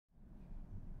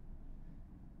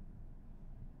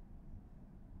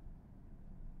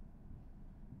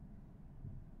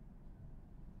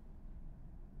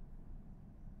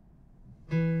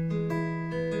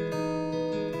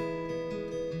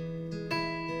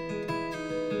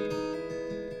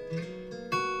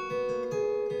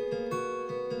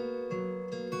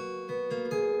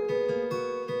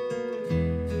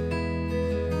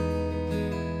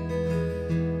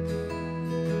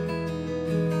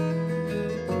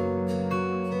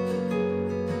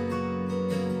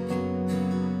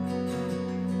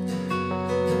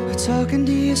Talking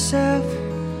to yourself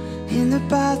in the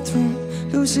bathroom,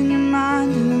 losing your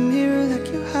mind in the mirror like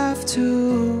you have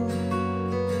to.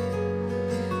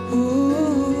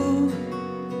 Ooh.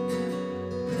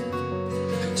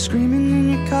 Screaming in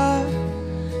your car,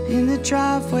 in the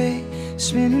driveway,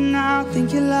 spinning out,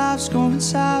 think your life's going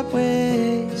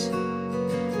sideways.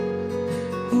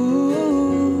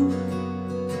 Ooh.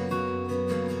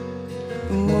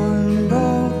 One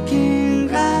broken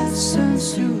glass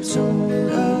turns to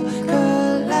total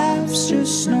collapse.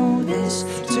 Just know this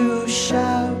too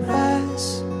shall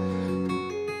pass.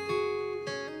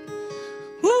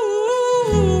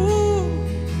 Ooh.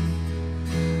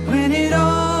 When it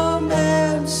all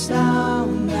melts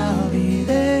down, I'll be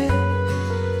there.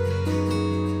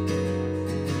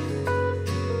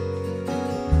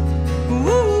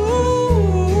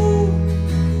 Ooh.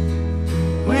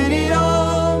 When it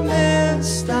all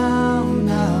melts down,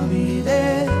 I'll be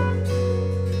there.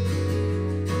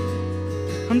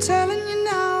 I'm telling you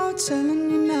now,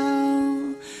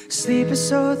 sleep is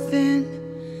so thin,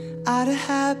 out of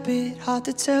habit, hard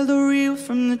to tell the real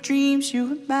from the dreams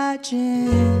you imagine.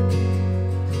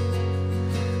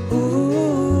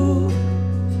 Ooh.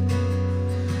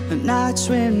 The nights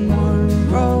when one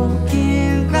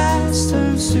broken glass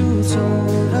turns to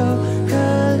total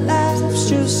collapse.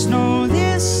 Just know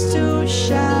this too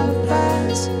shall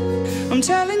pass. I'm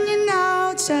telling you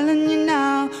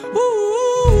now, ooh.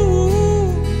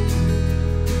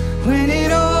 When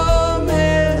it all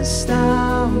melts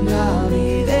down, I'll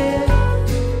be there.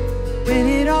 When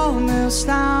it all melts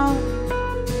down,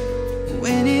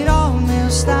 when it all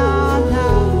melts down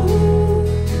now.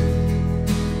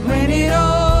 When it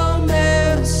all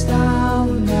melts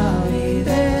down, I'll be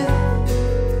there.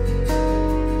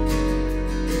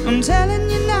 I'm telling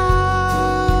you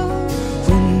now,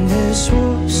 when there's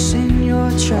wolves in your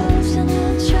tracks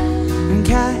and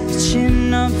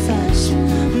catching up fast,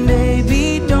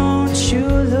 baby, don't you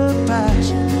look back.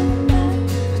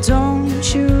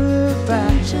 Don't you look back.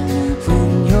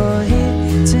 When you're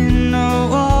hitting the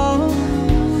wall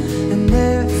and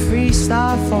every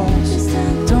star falls,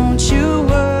 don't you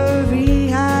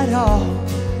worry at all.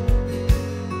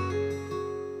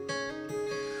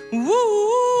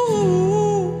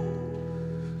 Woo.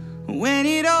 When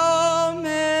it all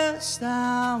melts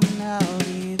down, I'll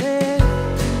be there.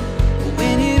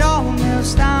 When it all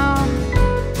melts down,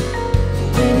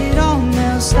 when it all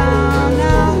melts down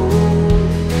now.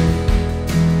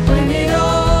 When it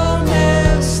all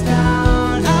melts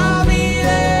down, I'll be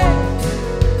there.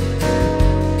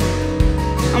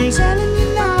 I'm telling you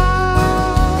now.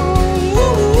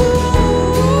 Ooh.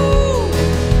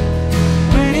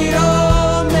 When it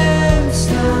all melts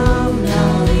down,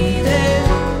 I'll be there.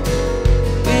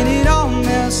 When it all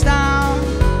melts down,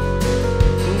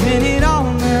 when it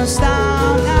all melts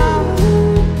down now.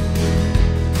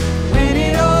 When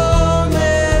it all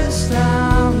melts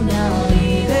down, I'll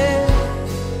be there.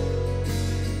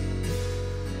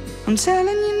 I'm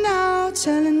telling you now,